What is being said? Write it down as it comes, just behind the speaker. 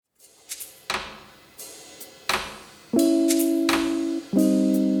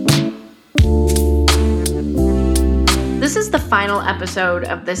final episode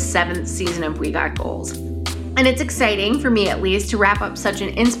of the 7th season of We Got Goals. And it's exciting, for me at least, to wrap up such an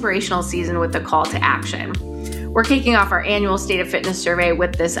inspirational season with a call to action. We're kicking off our annual State of Fitness survey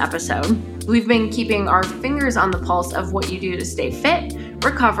with this episode. We've been keeping our fingers on the pulse of what you do to stay fit,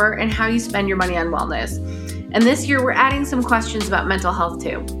 recover, and how you spend your money on wellness. And this year, we're adding some questions about mental health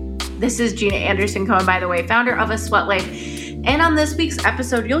too. This is Gina Anderson Cohen, by the way, founder of A Sweat Life. And on this week's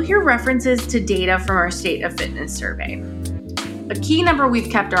episode, you'll hear references to data from our State of Fitness survey. A key number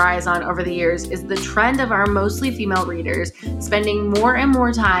we've kept our eyes on over the years is the trend of our mostly female readers spending more and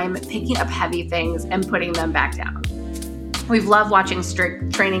more time picking up heavy things and putting them back down. We've loved watching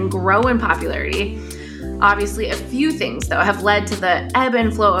strength training grow in popularity. Obviously, a few things, though, have led to the ebb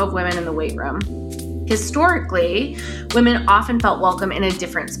and flow of women in the weight room. Historically, women often felt welcome in a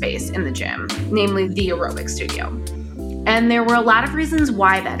different space in the gym, namely the aerobic studio. And there were a lot of reasons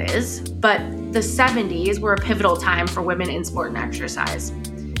why that is, but the 70s were a pivotal time for women in sport and exercise.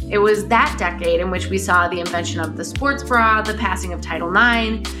 It was that decade in which we saw the invention of the sports bra, the passing of Title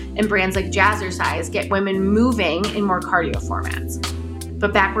IX, and brands like Jazzercise get women moving in more cardio formats.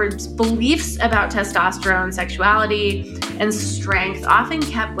 But backwards beliefs about testosterone, sexuality, and strength often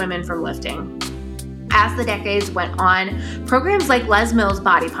kept women from lifting. As the decades went on, programs like Les Mills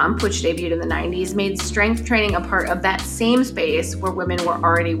Body Pump, which debuted in the 90s, made strength training a part of that same space where women were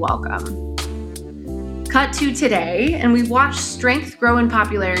already welcome. Cut to today, and we've watched strength grow in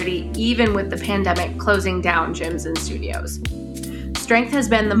popularity even with the pandemic closing down gyms and studios. Strength has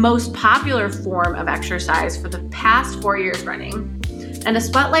been the most popular form of exercise for the past 4 years running. And A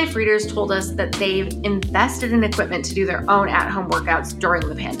Sweat Life readers told us that they've invested in equipment to do their own at-home workouts during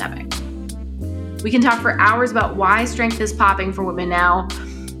the pandemic. We can talk for hours about why strength is popping for women now,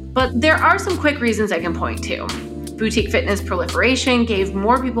 but there are some quick reasons I can point to. Boutique fitness proliferation gave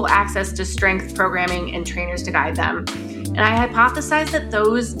more people access to strength programming and trainers to guide them. And I hypothesize that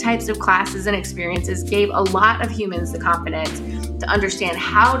those types of classes and experiences gave a lot of humans the confidence to understand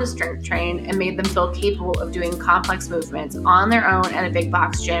how to strength train and made them feel capable of doing complex movements on their own at a big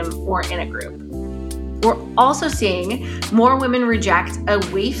box gym or in a group. We're also seeing more women reject a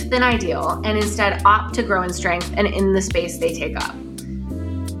waif than ideal and instead opt to grow in strength and in the space they take up.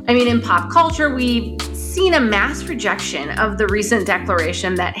 I mean, in pop culture, we've seen a mass rejection of the recent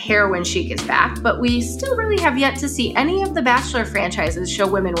declaration that heroin chic is back, but we still really have yet to see any of the Bachelor franchises show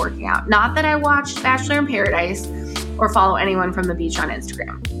women working out. Not that I watched Bachelor in Paradise or follow anyone from the beach on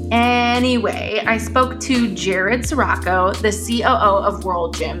Instagram. Anyway, I spoke to Jared Sirocco, the COO of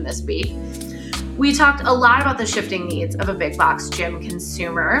World Gym, this week. We talked a lot about the shifting needs of a big box gym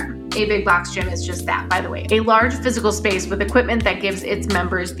consumer. A big box gym is just that, by the way, a large physical space with equipment that gives its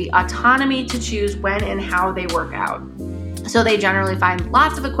members the autonomy to choose when and how they work out. So they generally find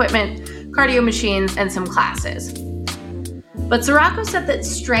lots of equipment, cardio machines, and some classes. But Sirocco said that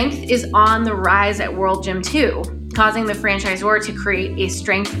strength is on the rise at World Gym too, causing the franchisor to create a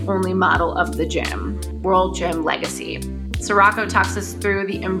strength-only model of the gym, World Gym Legacy. Sirocco talks us through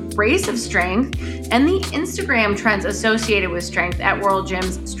the embrace of strength and the Instagram trends associated with strength at World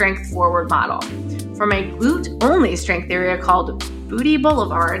Gym's Strength Forward model, from a glute-only strength area called Booty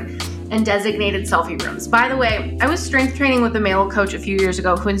Boulevard and designated selfie rooms. By the way, I was strength training with a male coach a few years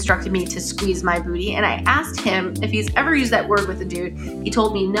ago who instructed me to squeeze my booty, and I asked him if he's ever used that word with a dude. He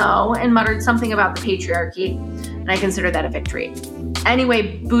told me no and muttered something about the patriarchy, and I consider that a victory.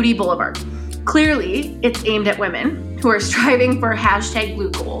 Anyway, Booty Boulevard. Clearly, it's aimed at women who are striving for hashtag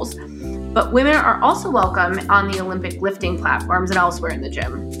glute goals, but women are also welcome on the Olympic lifting platforms and elsewhere in the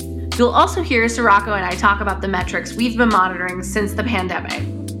gym. You'll also hear Sirocco and I talk about the metrics we've been monitoring since the pandemic,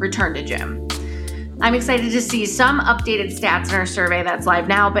 return to gym. I'm excited to see some updated stats in our survey that's live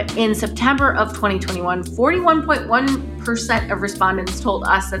now, but in September of 2021, 41.1% of respondents told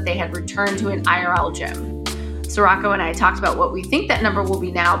us that they had returned to an IRL gym. Sirocco and I talked about what we think that number will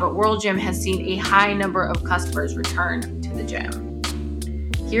be now, but World Gym has seen a high number of customers return to the gym.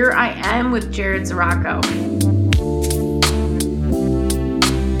 Here I am with Jared Sirocco.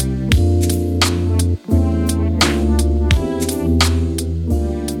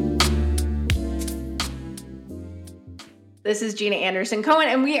 This is Gina Anderson Cohen,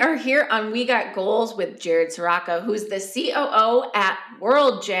 and we are here on We Got Goals with Jared Sirocco, who's the COO at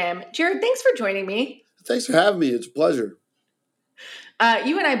World Gym. Jared, thanks for joining me. Thanks for having me. It's a pleasure.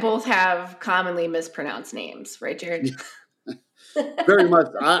 You and I both have commonly mispronounced names, right, Jared? Very much.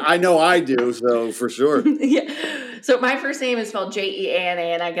 I know I do, so for sure. Yeah. So my first name is spelled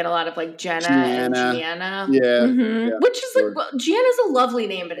Jeana, and I get a lot of like Jenna and Gianna. Yeah. Mm-hmm. Yeah, which is sure. Like, well, Gianna's a lovely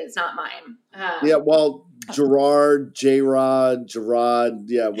name, but it's not mine. Yeah, well, Gerard, J-Rod, Gerard,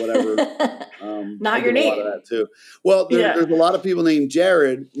 yeah, whatever. Not I your did a lot of name. that too. Well, there's a lot of people named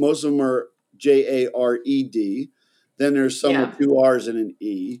Jared. Most of them are Jared. Then there's some with two R's and an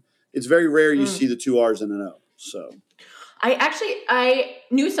E. It's very rare you see the two R's and an O. So I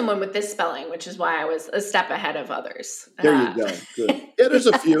knew someone with this spelling, which is why I was a step ahead of others. There you go. Good. Yeah, there's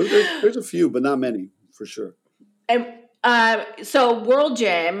a few. There's a few, but not many for sure. And so World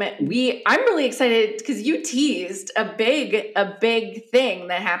Gym, I'm really excited because you teased a big thing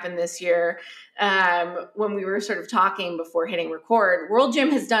that happened this year when we were sort of talking before hitting record. World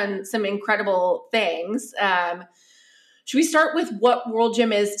Gym has done some incredible things. Should we start with what World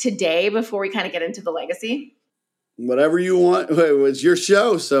Gym is today before we kind of get into the legacy? Whatever you want. It's your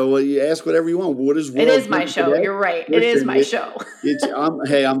show, so you ask whatever you want. What is World It is my show. Today? You're right. It is my show.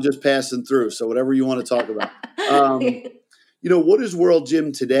 I'm just passing through, so whatever you want to talk about. What is World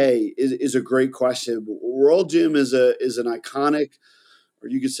Gym today is a great question. World Gym is an iconic, or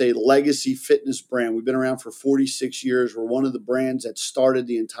you could say legacy fitness brand. We've been around for 46 years. We're one of the brands that started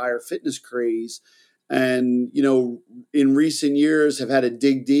the entire fitness craze. And, in recent years have had to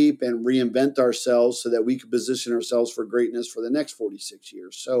dig deep and reinvent ourselves so that we could position ourselves for greatness for the next 46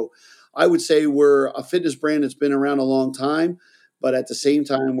 years. So I would say we're a fitness brand that's been around a long time, but at the same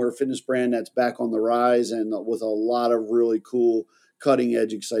time, we're a fitness brand that's back on the rise and with a lot of really cool, cutting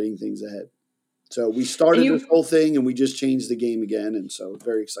edge, exciting things ahead. So we started this whole thing and we just changed the game again. And so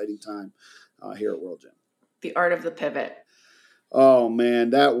very exciting time here at World Gym. The art of the pivot. Oh man,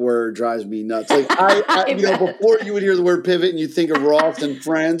 that word drives me nuts. Like before you would hear the word pivot and you think of Ross and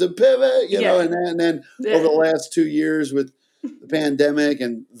Friends and pivot, and then over the last 2 years with the pandemic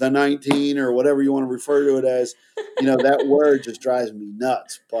and the 19 or whatever you want to refer to it as, that word just drives me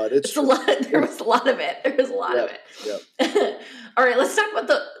nuts. But it's a lot. There was a lot of it. Yep. All right, let's talk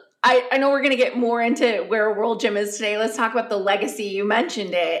about I know we're going to get more into where World Gym is today. Let's talk about the legacy. You mentioned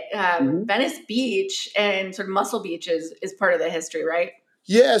it. Venice Beach and sort of Muscle Beach is part of the history, right?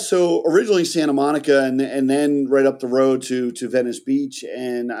 Yeah. So originally Santa Monica and then right up the road to Venice Beach.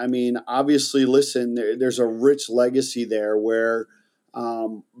 And I mean, obviously, listen, there's a rich legacy there where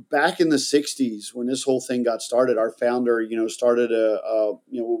back in the 60s, when this whole thing got started, our founder, started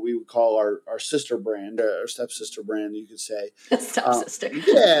what we would call our sister brand, our stepsister brand, you could say. Stepsister.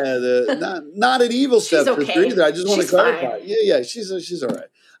 Not an evil stepsister either. I just want to clarify. Fine. Yeah. She's all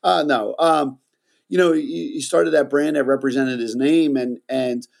right. No. He started that brand that represented his name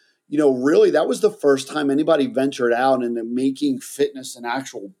and really that was the first time anybody ventured out into making fitness an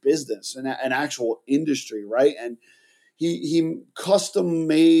actual business, an actual industry, right? And he custom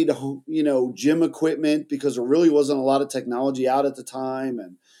made, gym equipment because there really wasn't a lot of technology out at the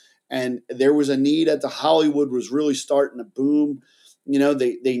time. And there was a need at Hollywood was really starting to boom.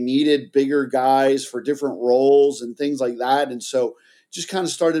 They needed bigger guys for different roles and things like that. And so just kind of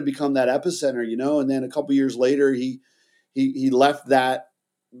started to become that epicenter, and then a couple years later, he left that,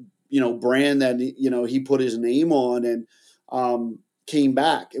 brand that, he put his name on and came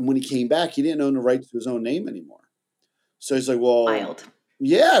back. And when he came back, he didn't own the rights to his own name anymore. So he's like, well, wild.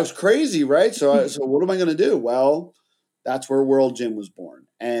 Yeah, it was crazy, right? So what am I going to do? Well, that's where World Gym was born.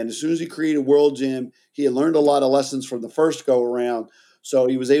 And as soon as he created World Gym, he had learned a lot of lessons from the first go around. So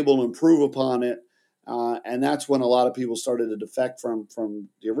he was able to improve upon it. And that's when a lot of people started to defect from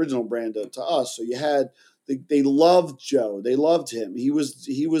the original brand to us. So you had they loved Joe, they loved him. He was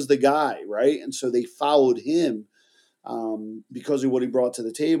the guy, right? And so they followed him because of what he brought to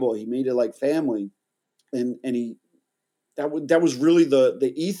the table. He made it like family, and that was really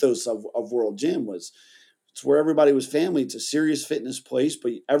the ethos of World Gym was. It's where everybody was family. It's a serious fitness place,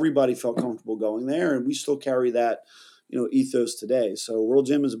 but everybody felt comfortable going there, and we still carry that ethos today. So World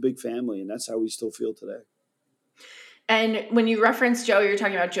Gym is a big family, and that's how we still feel today. And when you reference Joe, you're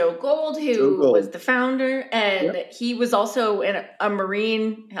talking about Joe Gold, who was the founder, and he was also a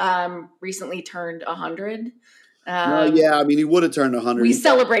Marine, recently turned 100. I mean, he would have turned 100. You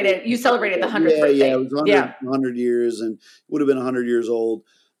celebrated the 100th birthday. Yeah, it was 100 years, and would have been 100 years old.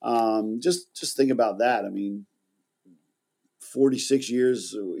 Just think about that. I mean, 46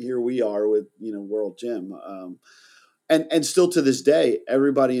 years here we are with World Gym. And still to this day,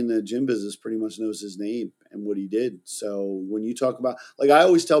 everybody in the gym business pretty much knows his name and what he did. So when you talk about, like I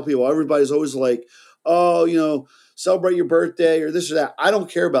always tell people, everybody's always like, oh, celebrate your birthday or this or that. I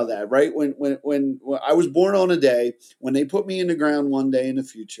don't care about that, right? When I was born on a day, when they put me in the ground one day in the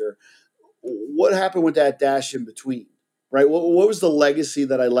future, what happened with that dash in between, right? What was the legacy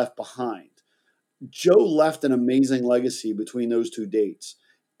that I left behind? Joe left an amazing legacy between those two dates.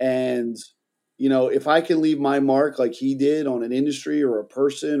 And if I can leave my mark like he did on an industry or a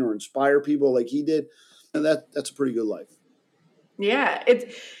person or inspire people like he did, And that's a pretty good life. Yeah,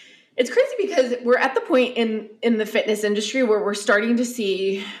 it's crazy because we're at the point in the fitness industry where we're starting to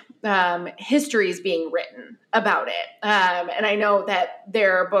see histories being written about it. And I know that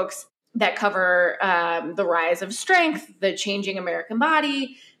there are books that cover the rise of strength, the changing American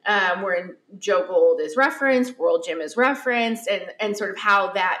body, where Joe Gold is referenced, World Gym is referenced, and sort of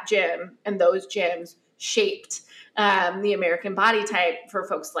how that gym and those gyms shaped the American body type for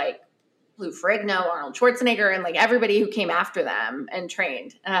folks like Lou Ferrigno, Arnold Schwarzenegger, and like everybody who came after them and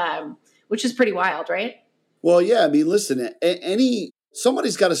trained, which is pretty wild, right? Well, yeah. I mean, listen,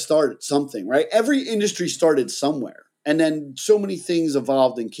 somebody's got to start at something, right? Every industry started somewhere, and then so many things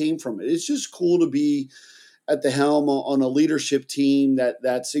evolved and came from it. It's just cool to be at the helm on a leadership team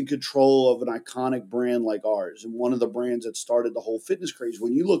that's in control of an iconic brand like ours, and one of the brands that started the whole fitness craze.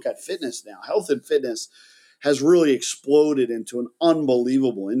 When you look at fitness now, health and fitness has really exploded into an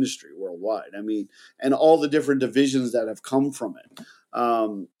unbelievable industry worldwide. I mean, and all the different divisions that have come from it.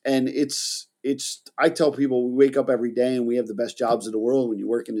 And I tell people we wake up every day and we have the best jobs in the world when you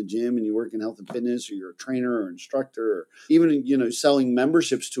work in the gym and you work in health and fitness, or you're a trainer or instructor, or even, selling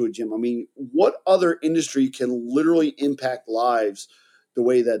memberships to a gym. I mean, what other industry can literally impact lives the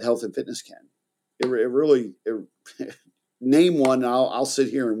way that health and fitness can? Name one. I'll sit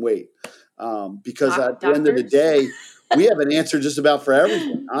here and wait. Because at the end of the day, we have an answer just about for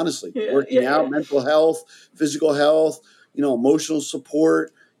everything, honestly. Working out, mental health, physical health, emotional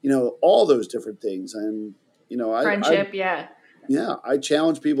support, all those different things. And, friendship, I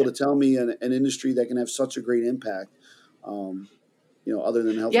challenge people to tell me an industry that can have such a great impact, other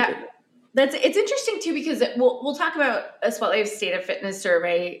than health. Yeah, it's interesting too, because we'll talk about a Spotlight State of Fitness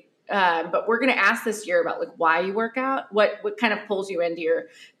survey. But we're going to ask this year about like why you work out, what kind of pulls you into your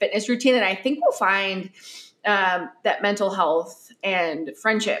fitness routine. And I think we'll find that mental health and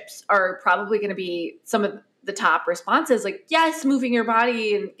friendships are probably going to be some of the top responses. Like, yes, moving your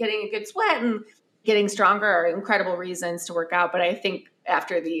body and getting a good sweat and getting stronger are incredible reasons to work out. But I think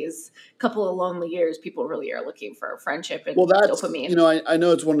after these couple of lonely years, people really are looking for friendship and dopamine. I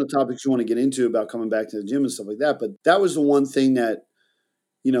know it's one of the topics you want to get into about coming back to the gym and stuff like that. But that was the one thing that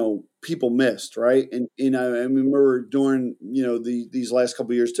people missed, right? And I remember during, these last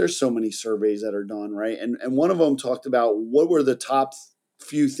couple of years, there's so many surveys that are done, right? And one of them talked about what were the top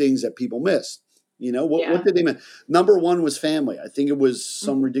few things that people missed. What did they miss? Number one was family. I think it was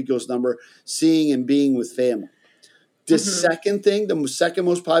some ridiculous number, seeing and being with family. The second thing, the second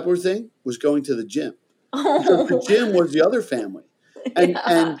most popular thing was going to the gym. Because the gym was the other family. And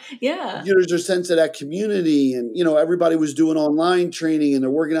there's a sense of that community, and everybody was doing online training and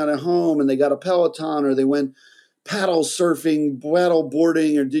they're working out at home and they got a Peloton, or they went paddle surfing, paddle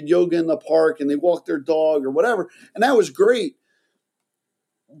boarding, or did yoga in the park and they walked their dog or whatever. And that was great.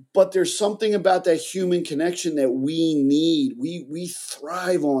 But there's something about that human connection that we need. We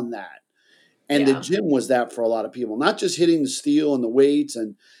thrive on that. And the gym was that for a lot of people, not just hitting the steel and the weights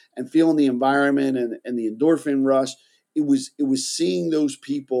and feeling the environment and the endorphin rush. It was seeing those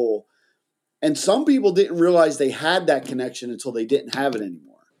people, and some people didn't realize they had that connection until they didn't have it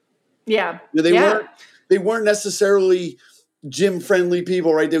anymore. Yeah. They weren't necessarily gym friendly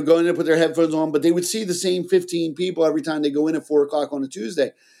people, right? They would go in and put their headphones on, but they would see the same 15 people every time they go in at 4:00 on a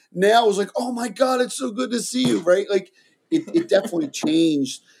Tuesday. Now it was like, oh my God, it's so good to see you, right? Like it definitely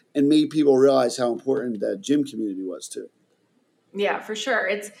changed and made people realize how important that gym community was too. Yeah, for sure.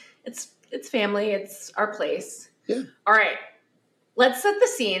 It's family. It's our place. Yeah. All right. Let's set the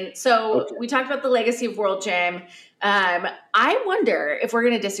scene. So we talked about the legacy of World Gym. I wonder if we're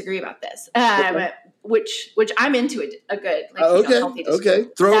going to disagree about this, which I'm into a good, healthy disagreement. Okay.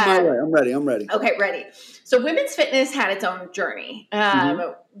 Throw it my way. I'm ready. Okay, ready. So women's fitness had its own journey.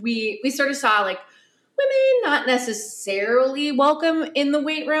 We sort of saw like women not necessarily welcome in the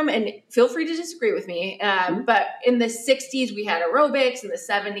weight room, and feel free to disagree with me. But in the 60s, we had aerobics. In the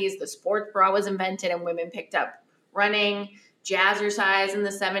 70s, the sports bra was invented and women picked up running. Jazzercise in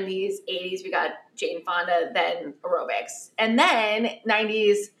the 70s, 80s, we got Jane Fonda, then aerobics. And then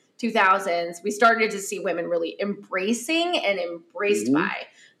 90s, 2000s, we started to see women really embracing and embraced by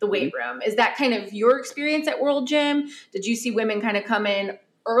the weight room. Is that kind of your experience at World Gym? Did you see women kind of come in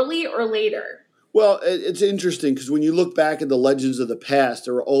early or later? Well, it's interesting because when you look back at the legends of the past,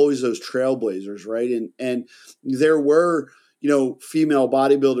 there were always those trailblazers, right? And there were, female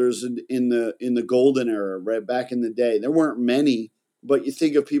bodybuilders in the golden era, right back in the day. There weren't many, but you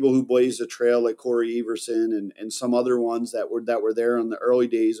think of people who blazed a trail like Corey Everson and some other ones that were there in the early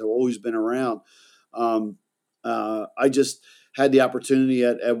days have always been around. I just had the opportunity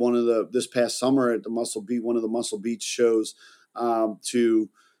at this past summer at one of the Muscle Beach shows to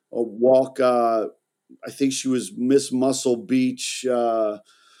walk I think she was Miss Muscle Beach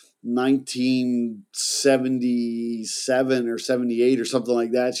 1977 or 78 or something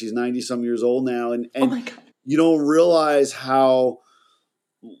like that. She's 90 some years old now. And Oh my God. you don't realize how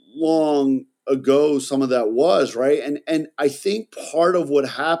long ago some of that was, right? And I think part of what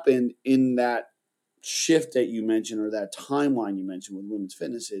happened in that shift that you mentioned, or that timeline you mentioned with women's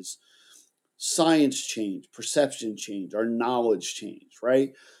fitness, is science changed, perception changed, our knowledge changed,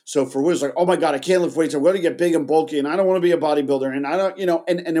 right? So for women, it's like, oh my God, I can't lift weights. I'm going to get big and bulky, and I don't want to be a bodybuilder. And I don't,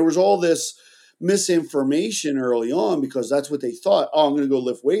 and there was all this misinformation early on because that's what they thought. Oh, I'm going to go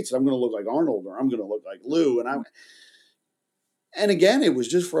lift weights and I'm going to look like Arnold, or I'm going to look like Lou. And again, it was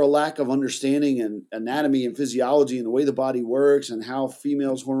just for a lack of understanding and anatomy and physiology and the way the body works and how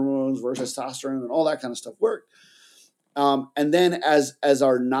females' hormones versus testosterone and all that kind of stuff work. And then as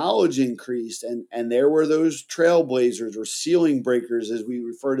our knowledge increased, and there were those trailblazers or ceiling breakers, as we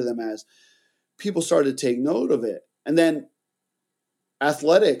refer to them as, people started to take note of it. And then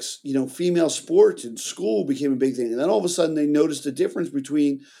athletics, female sports in school became a big thing. And then all of a sudden they noticed the difference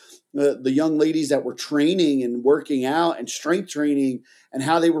between the young ladies that were training and working out and strength training and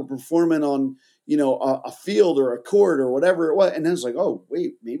how they were performing on, a field or a court or whatever it was. And then it's like, oh,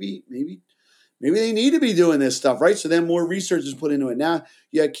 wait, maybe they need to be doing this stuff, right? So then more research is put into it. Now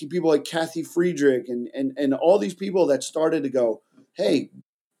you have people like Kathy Friedrich and all these people that started to go, hey,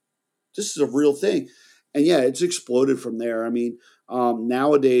 this is a real thing. And yeah, it's exploded from there. I mean,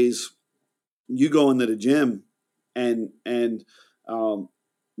 nowadays you go into the gym and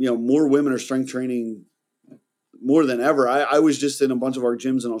more women are strength training more than ever. I was just in a bunch of our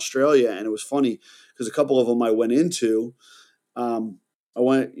gyms in Australia, and it was funny because a couple of them I went into, I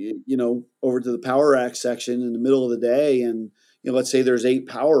went, over to the power rack section in the middle of the day, and let's say there's 8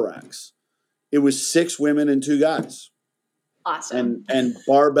 power racks. It was 6 women and 2 guys. Awesome. And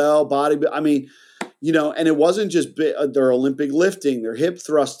barbell, body. I mean, and it wasn't just their Olympic lifting, their hip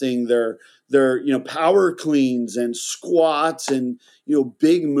thrusting, their power cleans and squats and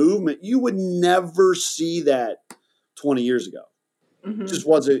big movement. You would never see that 20 years ago. Mm-hmm. It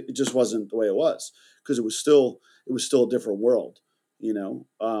just wasn't the way it was, because it was still a different world.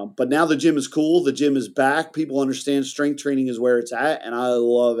 But now the gym is cool. The gym is back. People understand strength training is where it's at, and I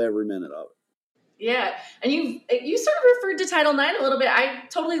love every minute of it. Yeah, and you sort of referred to Title IX a little bit. I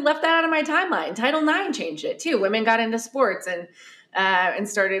totally left that out of my timeline. Title IX changed it too. Women got into sports and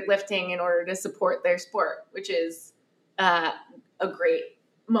started lifting in order to support their sport, which is a great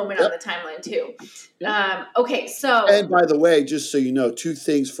moment on the timeline too. Okay, so, and by the way, just so you know, 2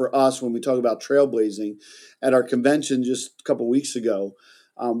 things for us when we talk about trailblazing. At our convention just a couple of weeks ago,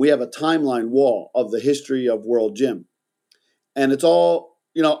 we have a timeline wall of the history of World Gym, and it's all,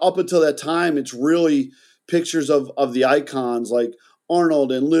 up until that time, it's really pictures of the icons like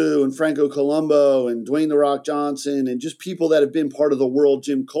Arnold and Lou and Franco Columbu and Dwayne The Rock Johnson, and just people that have been part of the world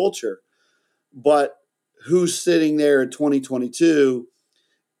gym culture. But who's sitting there in 2022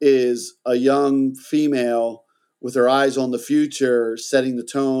 is a young female with her eyes on the future, setting the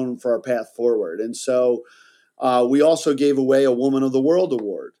tone for our path forward. And so we also gave away a Woman of the World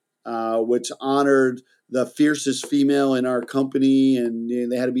Award, which honored the fiercest female in our company, and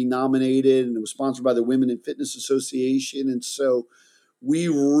they had to be nominated, and it was sponsored by the Women in Fitness Association. And so we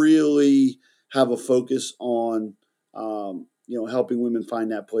really have a focus on, helping women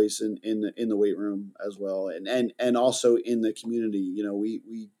find that place in the weight room as well. And also in the community,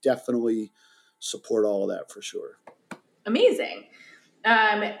 we definitely support all of that for sure. Amazing.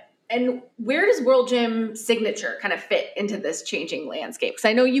 And where does World Gym Signature kind of fit into this changing landscape? Because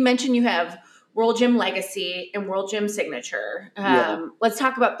I know you mentioned you have World Gym Legacy and World Gym Signature. Let's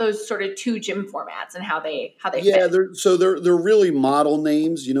talk about those sort of 2 gym formats and how they fit. Yeah, they're really model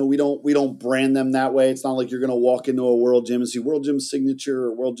names. We don't brand them that way. It's not like you're going to walk into a World Gym and see World Gym Signature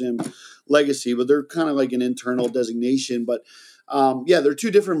or World Gym Legacy, but they're kind of like an internal designation. But they're 2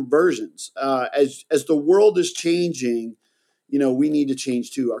 different versions. As the world is changing, we need to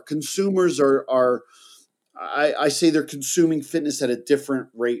change too. Our consumers are I say they're consuming fitness at a different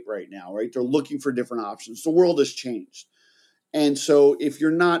rate right now, right? They're looking for different options. The world has changed. And so if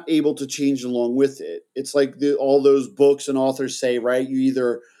you're not able to change along with it, it's like all those books and authors say, right? You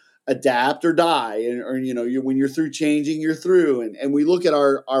either adapt or die. Or when you're through changing, you're through. And we look at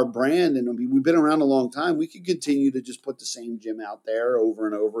our brand, and we've been around a long time. We could continue to just put the same gym out there over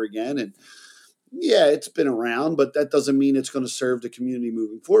and over again. And yeah, it's been around, but that doesn't mean it's going to serve the community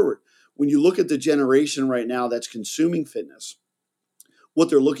moving forward. When you look at the generation right now that's consuming fitness, what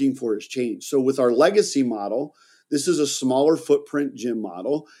they're looking for is change. So with our legacy model, this is a smaller footprint gym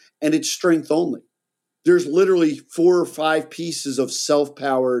model, and it's strength only. There's literally 4 or 5 pieces of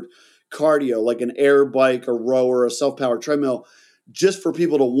self-powered cardio, like an air bike, a rower, a self-powered treadmill, just for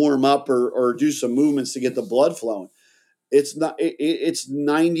people to warm up or do some movements to get the blood flowing. It's not. It's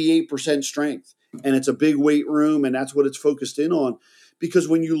 98% strength, and it's a big weight room, and that's what it's focused in on. Because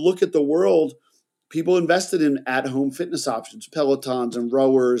when you look at the world, people invested in at-home fitness options, Pelotons and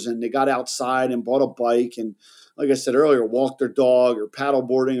rowers, and they got outside and bought a bike, and like I said earlier, walked their dog or paddle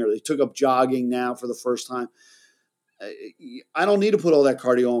boarding, or they took up jogging now for the first time. I don't need to put all that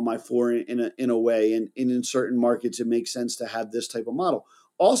cardio on my floor in a way, and in certain markets, it makes sense to have this type of model.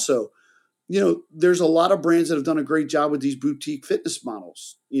 Also, there's a lot of brands that have done a great job with these boutique fitness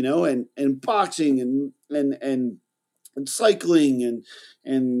models, and boxing and cycling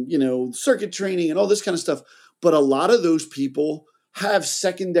and circuit training and all this kind of stuff. But a lot of those people have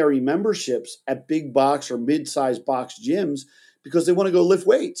secondary memberships at big box or mid-sized box gyms because they want to go lift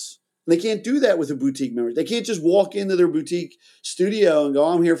weights. And they can't do that with a boutique member. They can't just walk into their boutique studio and go,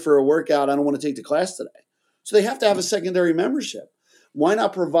 I'm here for a workout. I don't want to take the class today. So they have to have a secondary membership. Why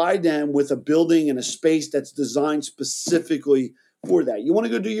not provide them with a building and a space that's designed specifically for that? You want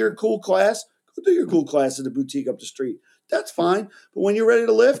to go do your cool class? Go do your cool class at the boutique up the street. That's fine. But when you're ready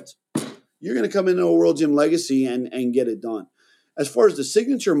to lift, you're going to come into a World Gym Legacy and get it done. As far as the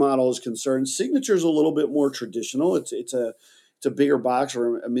Signature model is concerned, Signature is a little bit more traditional. It's a bigger box,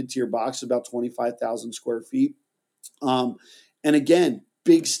 or a mid-tier box, about 25,000 square feet. And again,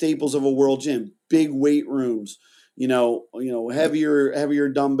 big staples of a World Gym, big weight rooms, heavier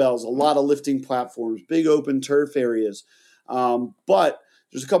dumbbells, a lot of lifting platforms, big open turf areas. But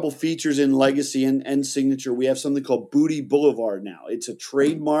there's a couple features in Legacy and Signature. We have something called Booty Boulevard now. It's a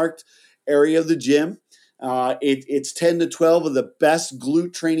trademarked area of the gym. It's 10 to 12 of the best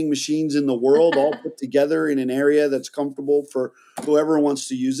glute training machines in the world, all put together in an area that's comfortable for whoever wants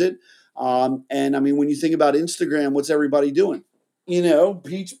to use it. And I mean, when you think about Instagram, what's everybody doing?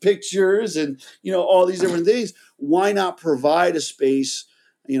 Beach pictures and, all these different things. Why not provide a space,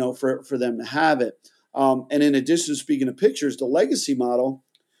 for them to have it? And in addition, speaking of pictures, the Legacy model,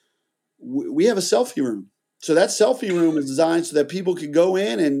 we have a selfie room. So that selfie room is designed so that people can go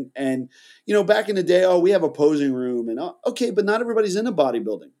in and back in the day, we have a posing room and okay, but not everybody's into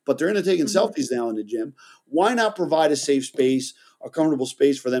bodybuilding, but they're into taking selfies now in the gym. Why not provide a safe space, a comfortable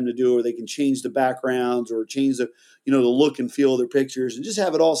space for them to do, or they can change the backgrounds or change the look and feel of their pictures and just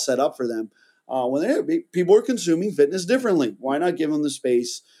have it all set up for them. When people are consuming fitness differently, why not give them the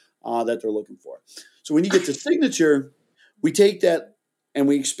space that they're looking for? So when you get to Signature, we take that and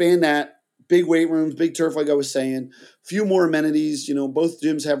we expand that. Big weight rooms, big turf, like I was saying, few more amenities. Both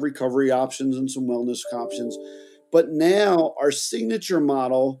gyms have recovery options and some wellness options. But now our Signature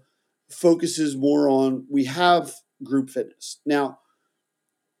model focuses more on, we have group fitness. Now,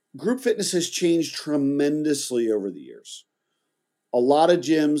 group fitness has changed tremendously over the years. A lot of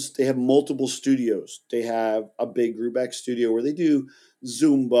gyms, they have multiple studios. They have a big Group X studio where they do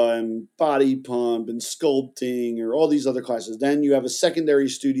Zumba and body pump and sculpting or all these other classes. Then you have a secondary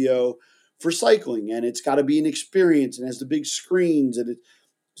studio for cycling, and it's got to be an experience and has the big screens. And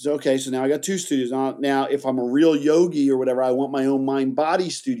it's okay. So now I got two studios. Now, if I'm a real yogi or whatever, I want my own mind body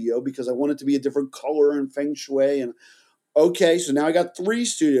studio because I want it to be a different color and feng shui. And okay, so now I got 3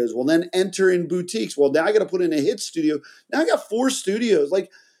 studios. Well, then enter in boutiques. Well, now I got to put in a HIIT studio. Now I got 4 studios. Like,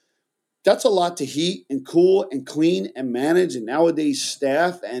 that's a lot to heat and cool and clean and manage. And nowadays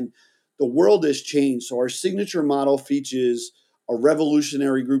staff, and the world has changed. So our Signature model features a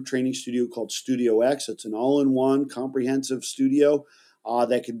revolutionary group training studio called Studio X. It's an all-in-one comprehensive studio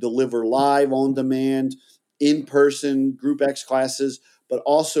that can deliver live, on-demand, in-person Group X classes, but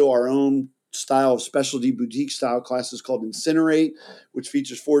also our own style of specialty boutique style classes called Incinerate, which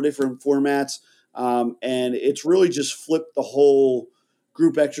features 4 different formats. And it's really just flipped the whole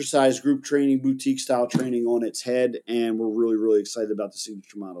group exercise, group training, boutique style training on its head. And we're really, really excited about the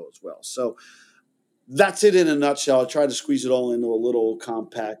Signature model as well. So that's it in a nutshell. I tried to squeeze it all into a little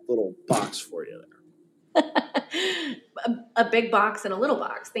compact little box for you there. A big box and a little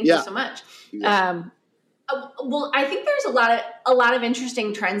box. Thank you so much. Yes. Well, I think there's a lot of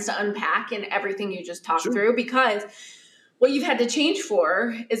interesting trends to unpack in everything you just talked through, because what you've had to change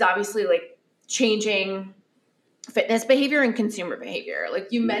for is obviously like changing fitness behavior and consumer behavior. Like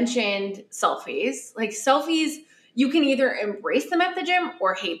you mentioned selfies. Like selfies, you can either embrace them at the gym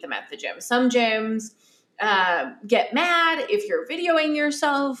or hate them at the gym. Some gyms get mad if you're videoing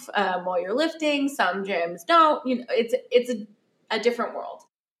yourself while you're lifting. Some gyms don't. It's a different world.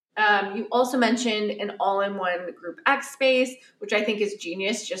 You also mentioned an all-in-one Group X space, which I think is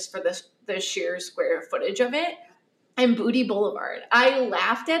genius just for the sheer square footage of it. And Booty Boulevard. I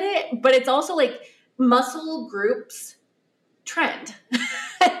laughed at it, but it's also like muscle groups trend.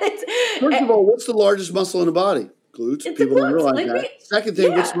 First of all, what's the largest muscle in the body? Glutes. It's People the don't glutes. realize Like that. Second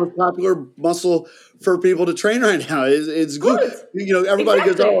thing, what's the most popular muscle for people to train right now? It's glutes. Everybody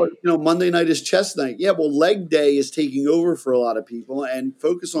goes, oh, Monday night is chest night. Yeah, well, leg day is taking over for a lot of people, and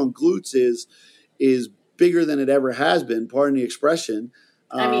focus on glutes is bigger than it ever has been. Pardon the expression.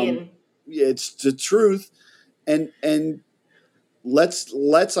 It's the truth, and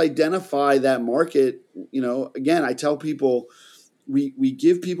let's identify that market. Again, I tell people, we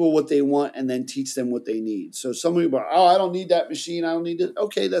give people what they want and then teach them what they need. So some people are, I don't need that machine. I don't need it.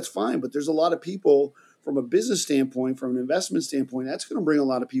 Okay, that's fine. But there's a lot of people from a business standpoint, from an investment standpoint, that's going to bring a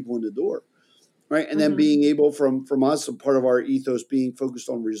lot of people in the door. Right. And then being able from us, a part of our ethos being focused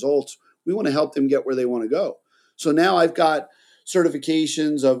on results, we want to help them get where they want to go. So now I've got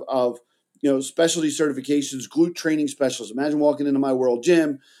certifications of specialty certifications, glute training specialists. Imagine walking into my World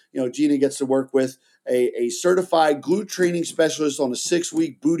Gym. Gina gets to work with a certified glute training specialist on a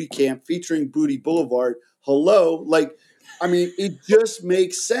 6-week booty camp featuring Booty Boulevard. Hello. It just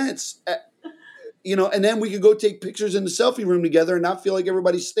makes sense. And then we could go take pictures in the selfie room together and not feel like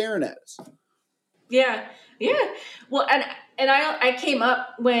everybody's staring at us. Yeah. Yeah. Well, and I came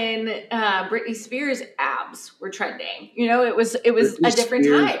up when Britney Spears abs were trending. It was Britney a different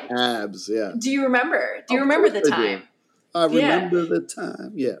Spears time. Abs, yeah. Do you remember? Do you remember the time? I remember the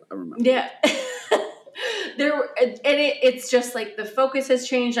time. Yeah, I remember. Yeah. It's just like the focus has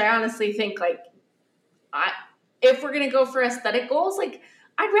changed. I honestly think if we're gonna go for aesthetic goals,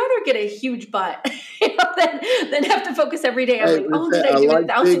 I'd rather get a huge butt than have to focus every day on did I do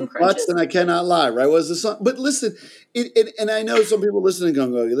 1,000 crunches? And I cannot lie, right? Was the song? But listen, and I know some people listening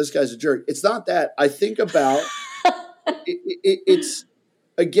going, "Oh, this guy's a jerk." It's not that. I think about it's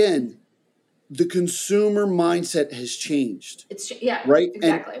again, the consumer mindset has changed. Right,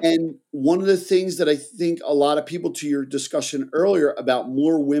 exactly. And one of the things that I think a lot of people, to your discussion earlier about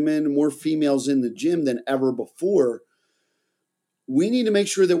more women, more females in the gym than ever before, we need to make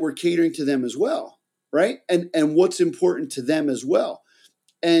sure that we're catering to them as well, right? And what's important to them as well.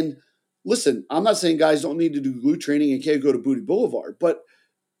 And listen, I'm not saying guys don't need to do glute training and can't go to Booty Boulevard, but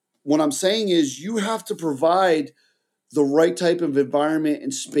what I'm saying is you have to provide the right type of environment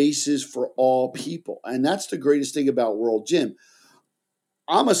and spaces for all people. And that's the greatest thing about World Gym.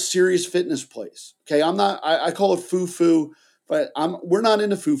 I'm a serious fitness place. Okay. I'm not, I call it foo-foo, but we're not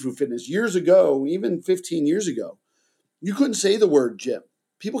into foo-foo fitness. Years ago, even 15 years ago, you couldn't say the word gym.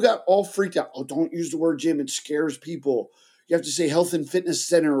 People got all freaked out. Oh, don't use the word gym. It scares people. You have to say health and fitness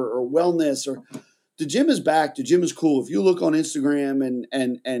center or wellness. Or the gym is back. The gym is cool. If you look on Instagram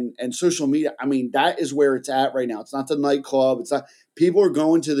and social media, that is where it's at right now. It's not the nightclub. It's not. People are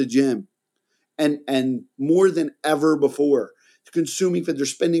going to the gym, and more than ever before. Consuming food. They're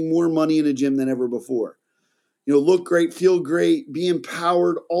spending more money in a gym than ever before. Look great, feel great, be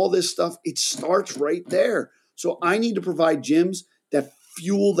empowered. All this stuff. It starts right there. So I need to provide gyms that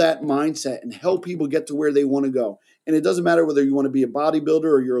fuel that mindset and help people get to where they want to go. And it doesn't matter whether you want to be a bodybuilder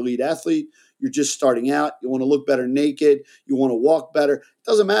or you're an elite athlete, you're just starting out, you want to look better naked, you want to walk better. It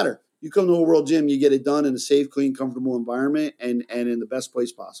doesn't matter. You come to a World Gym, you get it done in a safe, clean, comfortable environment and in the best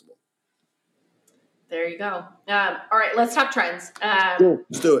place possible. There you go. All right, let's talk trends. Cool.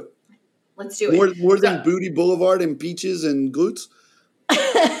 Let's do it. Let's do it. More than Booty Boulevard and peaches and glutes?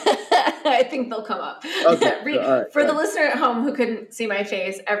 I think they'll come up. Okay. For the listener at home who couldn't see my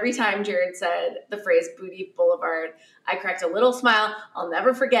face, every time Jared said the phrase Booty Boulevard, I cracked a little smile. I'll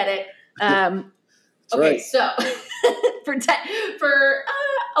never forget it. Okay, right. So for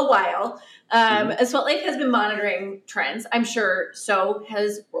a while, Salt Lake has been monitoring trends. I'm sure so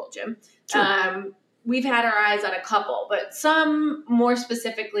has World Gym. Sure. We've had our eyes on a couple, but some more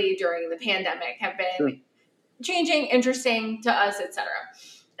specifically during the pandemic have been changing, interesting to us, etc.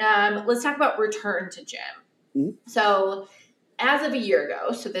 Let's talk about return to gym. Mm-hmm. So as of a year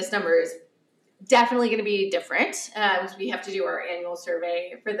ago, so this number is definitely going to be different because we have to do our annual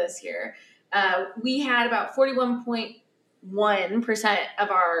survey for this year. We had about 41.1%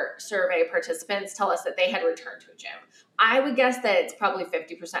 of our survey participants tell us that they had returned to a gym. I would guess that it's probably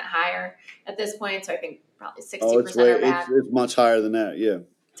 50% higher at this point. So I think probably 60% are back. It's much higher than that. Yeah.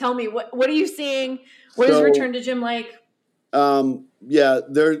 Tell me, what are you seeing? What is return to gym like?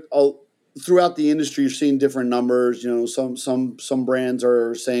 They're all throughout the industry. You're seeing different numbers. Some brands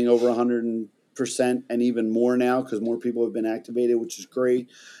are saying over 100% and even more now because more people have been activated, which is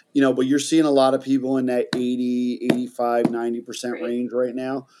great. But you're seeing a lot of people in that 80, 85, 90% range right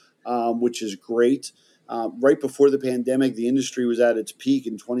now, which is great. Right before the pandemic, the industry was at its peak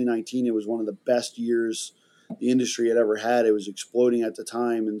in 2019. It was one of the best years the industry had ever had. It was exploding at the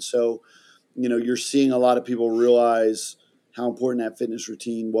time. And so, you're seeing a lot of people realize how important that fitness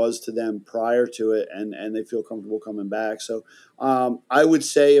routine was to them prior to it, and they feel comfortable coming back. So I would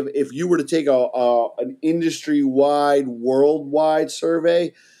say if you were to take an industry-wide, worldwide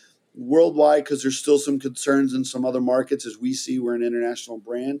survey, worldwide, because there's still some concerns in some other markets, as we see, we're an international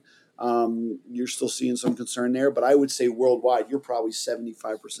brand. You're still seeing some concern there, but I would say worldwide, you're probably 75%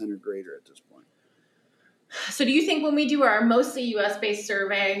 or greater at this point. So do you think when we do our mostly U.S.-based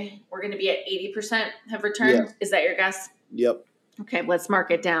survey, we're going to be at 80% have returned? Yeah. Is that your guess? Yep. Okay, let's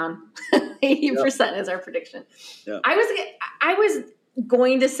mark it down. 80% is our prediction. Yep. I was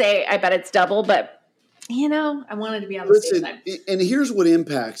going to say I bet it's double, but I wanted to be on the safe side. And here's what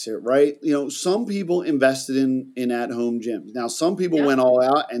impacts it, right? Some people invested in at-home gyms. Now, some people went all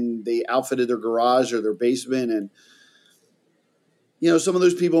out and they outfitted their garage or their basement, and some of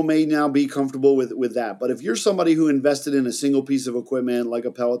those people may now be comfortable with that. But if you're somebody who invested in a single piece of equipment like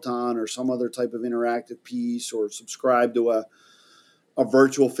a Peloton or some other type of interactive piece, or subscribed to a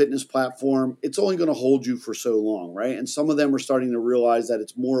virtual fitness platform, it's only going to hold you for so long, right? And some of them are starting to realize that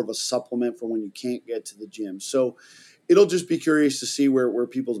it's more of a supplement for when you can't get to the gym. So it'll just be curious to see where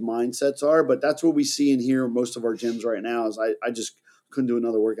people's mindsets are. But that's what we see and hear most of our gyms right now is I just couldn't do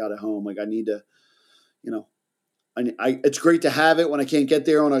another workout at home. Like I need to, it's great to have it when I can't get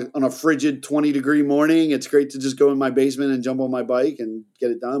there on a frigid 20-degree morning. It's great to just go in my basement and jump on my bike and get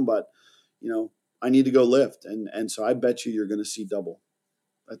it done. But, I need to go lift. And so I bet you're going to see double.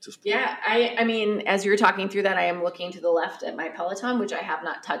 Yeah, I mean, as you're talking through that, I am looking to the left at my Peloton, which I have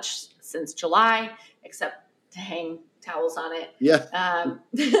not touched since July, except to hang towels on it. Yeah.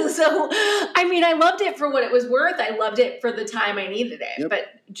 So, I mean, I loved it for what it was worth. I loved it for the time I needed it. Yep.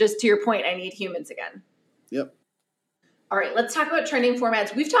 But just to your point, I need humans again. Yep. All right, let's talk about trending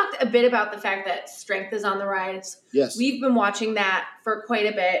formats. We've talked a bit about the fact that strength is on the rise. Yes. We've been watching that for quite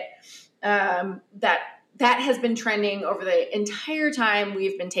a bit. That has been trending over the entire time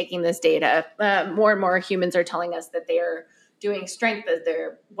we've been taking this data. More and more humans are telling us that they are doing strength as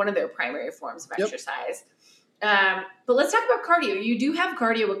one of their primary forms of exercise. But let's talk about cardio. You do have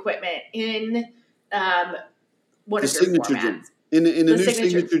cardio equipment in one of your signature formats. Gym. In the new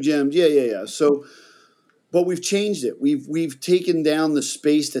signature gym. Yeah. So, but we've changed it. We've taken down the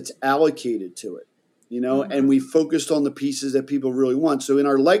space that's allocated to it. And we focused on the pieces that people really want. So in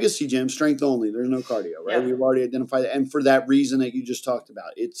our legacy gym, strength only, there's no cardio, right? Yeah. We've already identified it. And for that reason that you just talked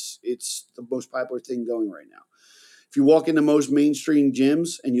about, it's the most popular thing going right now. If you walk into most mainstream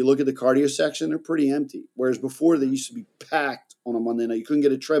gyms and you look at the cardio section, they're pretty empty. Whereas before they used to be packed on a Monday night. You couldn't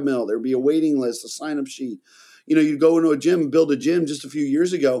get a treadmill. There'd be a waiting list, a sign-up sheet. You'd go into a gym and build a gym just a few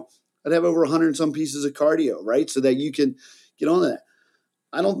years ago. I'd have over 100 and some pieces of cardio, right? So that you can get on that.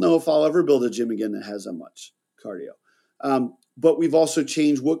 I don't know if I'll ever build a gym again that has that much cardio. But we've also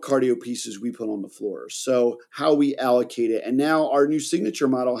changed what cardio pieces we put on the floor. So how we allocate it. And now our new signature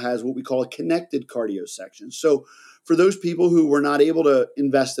model has what we call a connected cardio section. So for those people who were not able to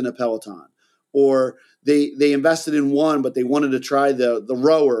invest in a Peloton, or they invested in one, but they wanted to try the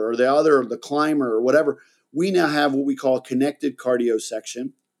rower or the other, or the climber or whatever, we now have what we call a connected cardio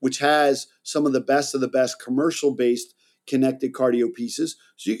section, which has some of the best commercial-based connected cardio pieces.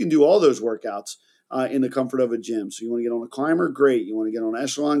 So you can do all those workouts in the comfort of a gym. So you want to get on a climber? Great. You want to get on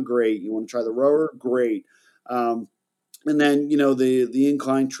echelon? Great. You want to try the rower? Great. And then, the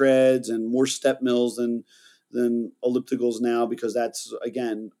incline treads and more step mills than ellipticals now, because that's,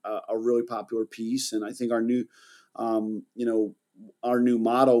 again, a really popular piece. And I think our new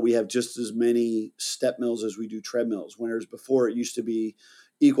model, we have just as many step mills as we do treadmills, whereas before it used to be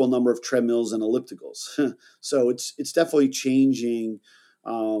equal number of treadmills and ellipticals. So it's definitely changing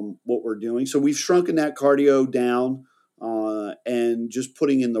what we're doing. So we've shrunken that cardio down and just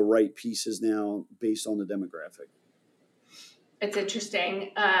putting in the right pieces now based on the demographic. It's interesting.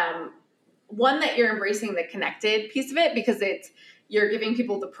 One, that you're embracing the connected piece of it, because you're giving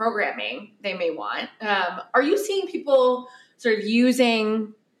people the programming they may want. Are you seeing people sort of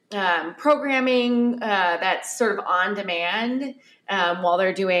using programming that's sort of on demand while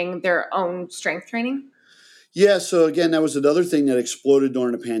they're doing their own strength training? Yeah. So again, that was another thing that exploded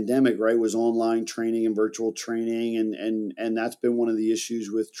during the pandemic, right? Was online training and virtual training. And that's been one of the issues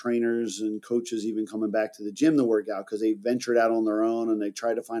with trainers and coaches even coming back to the gym to work out, because they ventured out on their own and they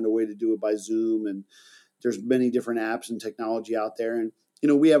tried to find a way to do it by Zoom. And there's many different apps and technology out there. And,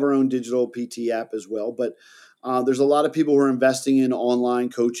 we have our own digital PT app as well. But there's a lot of people who are investing in online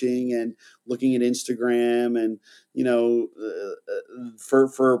coaching and looking at Instagram and,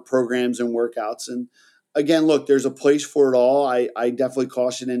 for programs and workouts. And again, look, there's a place for it all. I definitely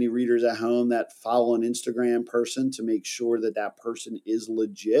caution any readers at home that follow an Instagram person to make sure that person is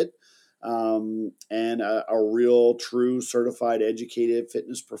legit. and a real, true, certified, educated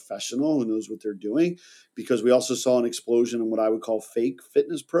fitness professional who knows what they're doing. Because we also saw an explosion in what I would call fake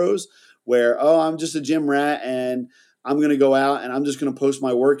fitness pros, where, oh, I'm just a gym rat and I'm going to go out and I'm just going to post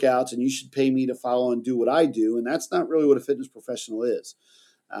my workouts and you should pay me to follow and do what I do. And that's not really what a fitness professional is.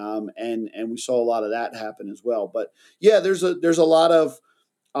 And we saw a lot of that happen as well. But yeah, there's a lot of,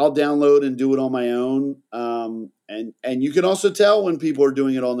 I'll download and do it on my own. And you can also tell when people are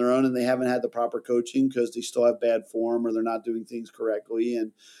doing it on their own and they haven't had the proper coaching because they still have bad form or they're not doing things correctly.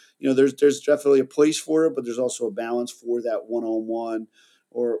 And, there's definitely a place for it, but there's also a balance for that one-on-one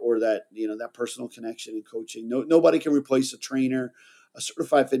or that, that personal connection and coaching. Nobody can replace a trainer, a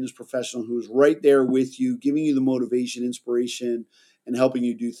certified fitness professional who's right there with you, giving you the motivation, inspiration, and helping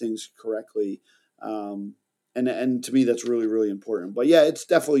you do things correctly. And to me, that's really, really important. But yeah, it's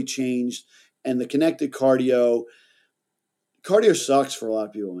definitely changed. And the connected cardio sucks for a lot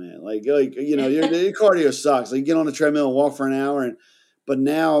of people, man. Your cardio sucks. Like, you get on a treadmill and walk for an hour. But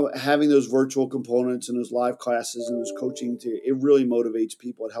now having those virtual components and those live classes and those coaching, it really motivates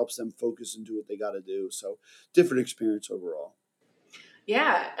people. It helps them focus and do what they got to do. So different experience overall.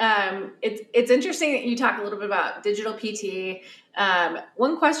 Yeah. It's interesting that you talk a little bit about digital PT.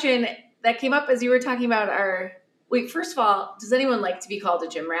 One question that came up as you were talking about first of all, does anyone like to be called a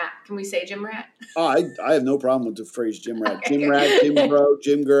gym rat? Can we say gym rat? Oh, I have no problem with the phrase gym rat. Gym rat, gym bro,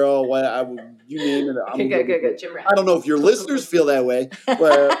 gym girl, you name it. I'm good. Gym rat. I don't know if your listeners feel that way,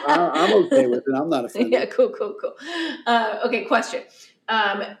 but I'm okay with it. I'm not offended. Yeah, cool. Okay, question.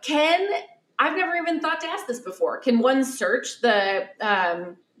 I've never even thought to ask this before. Can one search the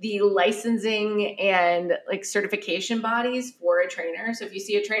licensing and like certification bodies for a trainer? So if you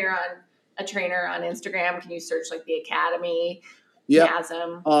see a trainer on Instagram, can you search like the Academy,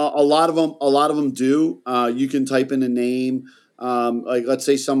 NASM? A lot of them do. You can type in a name. Like let's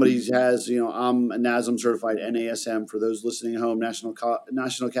say somebody has, I'm a NASM certified, NASM for those listening at home, National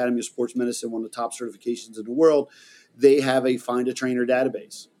Academy of Sports Medicine, one of the top certifications in the world. They have a find a trainer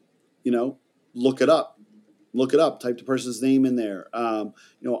database. Look it up, type the person's name in there.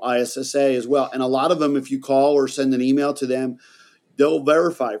 ISSA as well. And a lot of them, if you call or send an email to them, they'll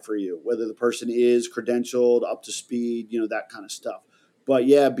verify for you whether the person is credentialed, up to speed, that kind of stuff. But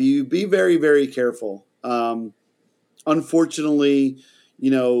yeah, be very, very careful. Unfortunately,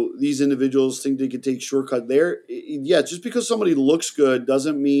 these individuals think they can take shortcut there. Yeah, just because somebody looks good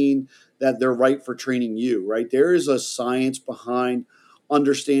doesn't mean that they're right for training you, right? There is a science behind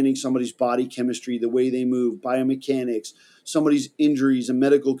understanding somebody's body chemistry, the way they move, biomechanics, somebody's injuries and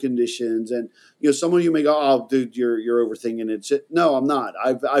medical conditions. And, some of you may go, oh, dude, you're overthinking it. No, I'm not.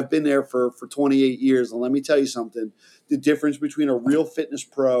 I've been there for 28 years. And let me tell you something, the difference between a real fitness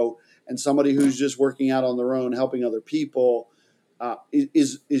pro and somebody who's just working out on their own, helping other people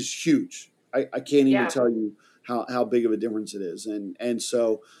is huge. I can't even tell you how big of a difference it is. And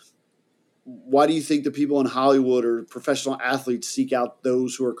so why do you think the people in Hollywood or professional athletes seek out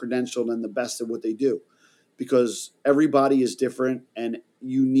those who are credentialed and the best at what they do? Because everybody is different and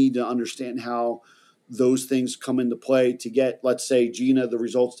you need to understand how those things come into play to get, let's say, Gina, the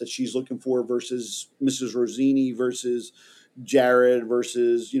results that she's looking for versus Mrs. Rosini versus Jared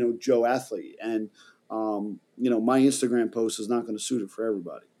versus, Joe athlete. And, my Instagram post is not going to suit it for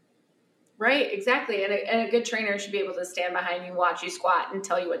everybody. Right, exactly. And a good trainer should be able to stand behind you, watch you squat, and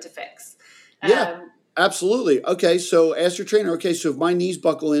tell you what to fix. Yeah, absolutely. Okay, so ask your trainer, okay, so if my knees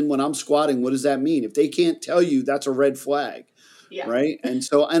buckle in when I'm squatting, what does that mean? If they can't tell you, that's a red flag, right? And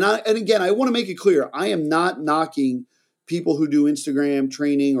so, and again, I want to make it clear, I am not knocking people who do Instagram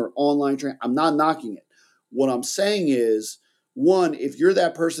training or online training. I'm not knocking it. What I'm saying is, one, if you're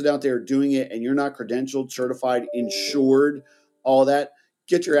that person out there doing it and you're not credentialed, certified, insured, all that,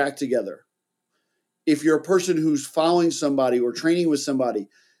 get your act together. If you're a person who's following somebody or training with somebody,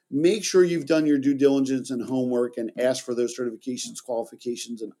 make sure you've done your due diligence and homework and ask for those certifications,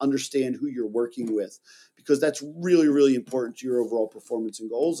 qualifications, and understand who you're working with, because that's really, really important to your overall performance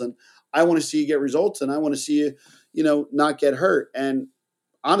and goals. And I want to see you get results, and I want to see you, not get hurt. And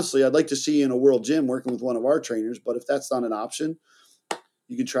honestly, I'd like to see you in a World Gym working with one of our trainers, but if that's not an option,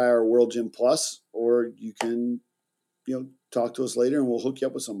 you can try our World Gym Plus, or you can, talk to us later and we'll hook you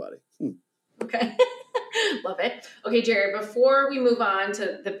up with somebody. Okay. Love it. Okay, Jared, before we move on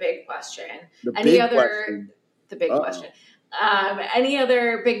to the big question, any other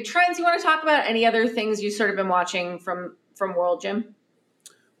big trends you want to talk about? Any other things you've sort of been watching from World Gym?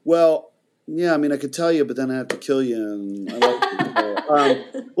 Well, yeah, I mean, I could tell you, but then I have to kill you. And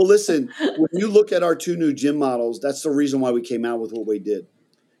well, listen, when you look at our two new gym models, that's the reason why we came out with what we did.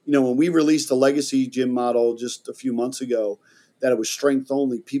 When we released the legacy gym model just a few months ago, that it was strength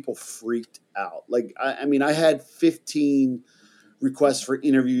only, people freaked out. Like, I mean, I had 15 requests for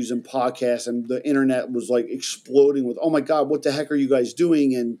interviews and podcasts, and the internet was like exploding with, oh my God, what the heck are you guys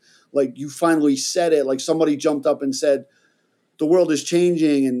doing? And like, you finally said it, like somebody jumped up and said, the world is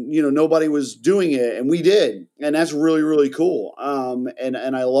changing, and, you know, nobody was doing it, and we did. And that's really, really cool. And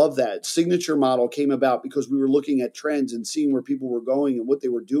I love that. Signature model came about because we were looking at trends and seeing where people were going and what they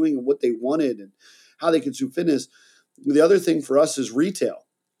were doing and what they wanted and how they consume fitness. The other thing for us is retail.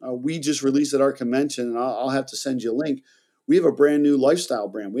 We just released at our convention, and I'll have to send you a link. We have a brand new lifestyle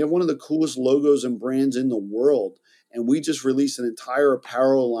brand. We have one of the coolest logos and brands in the world. And we just released an entire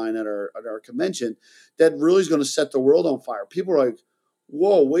apparel line at our convention that really is going to set the world on fire. People are like,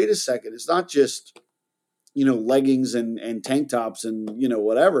 whoa, wait a second. It's not just, you know, leggings and tank tops and, you know,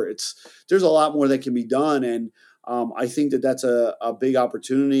 whatever. There's a lot more that can be done. And I think that that's a big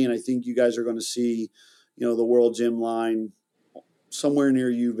opportunity. And I think you guys are going to see, you know, the World Gym line somewhere near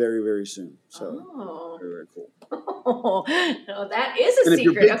you very, very soon. So very, very cool. Oh, no, that is a and secret. If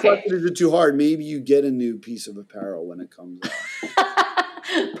your big question isn't too hard, maybe you get a new piece of apparel when it comes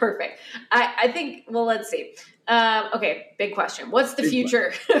out. Perfect. I think, well, let's see. Okay, big question. What's the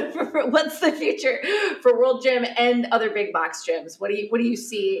future? What's the future for World Gym and other big box gyms? What do you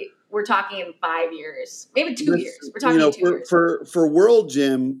see? We're talking in 5 years, maybe 2 years. We're talking 2 years. For World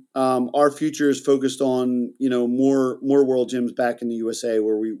Gym, our future is focused on, you know, more World Gyms back in the USA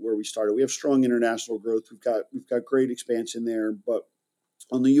where we started. We have strong international growth. We've got great expansion there, but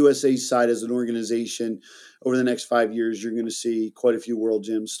on the USA side, as an organization, over the next 5 years, you're going to see quite a few World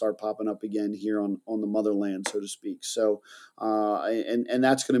Gyms start popping up again here on the motherland, so to speak. So, and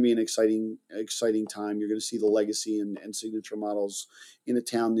that's going to be an exciting time. You're going to see the legacy and signature models in a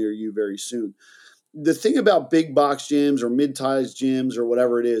town near you very soon. The thing about big box gyms or mid-sized gyms or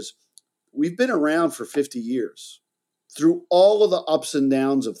whatever it is, we've been around for 50 years through all of the ups and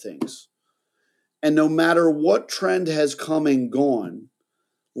downs of things. And no matter what trend has come and gone,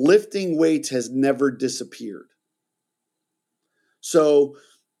 lifting weights has never disappeared. So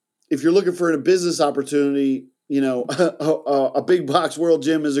if you're looking for a business opportunity, you know, a big box World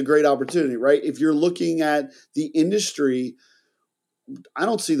Gym is a great opportunity, right? If you're looking at the industry, I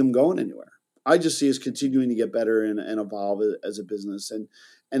don't see them going anywhere. I just see us continuing to get better and evolve as a business.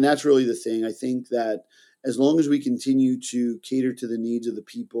 And that's really the thing. I think that as long as we continue to cater to the needs of the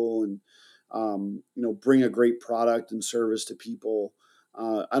people and, you know, bring a great product and service to people,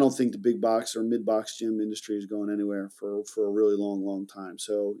 I don't think the big box or mid-box gym industry is going anywhere for a really long, long time.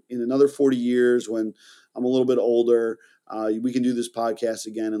 So in another 40 years, when I'm a little bit older, we can do this podcast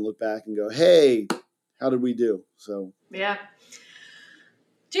again and look back and go, hey, how did we do? So yeah.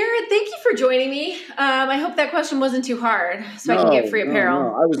 Jared, thank you for joining me. I hope that question wasn't too hard so I can get free apparel.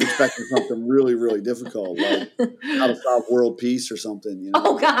 No. I was expecting something really, really difficult, like how to solve world peace or something. You know?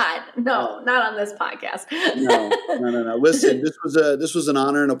 Oh, God. No, not on this podcast. No. Listen, this was an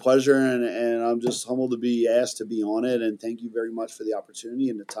honor and a pleasure, and I'm just humbled to be asked to be on it. And thank you very much for the opportunity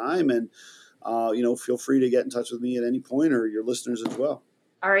and the time. And, you know, feel free to get in touch with me at any point or your listeners as well.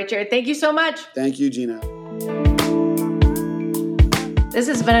 All right, Jared. Thank you so much. Thank you, Gina. This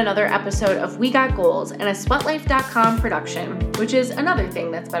has been another episode of We Got Goals and a Sweatlife.com production, which is another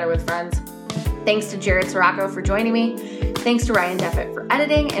thing that's better with friends. Thanks to Jared Sirocco for joining me. Thanks to Ryan Deffitt for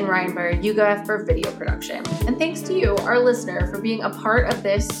editing and Ryan Barayuga for video production. And thanks to you, our listener, for being a part of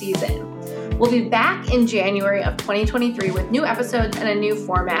this season. We'll be back in January of 2023 with new episodes and a new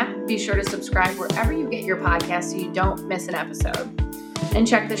format. Be sure to subscribe wherever you get your podcasts so you don't miss an episode. And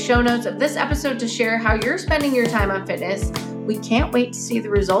check the show notes of this episode to share how you're spending your time on fitness. We can't wait to see the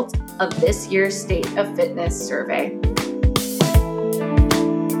results of this year's State of Fitness survey.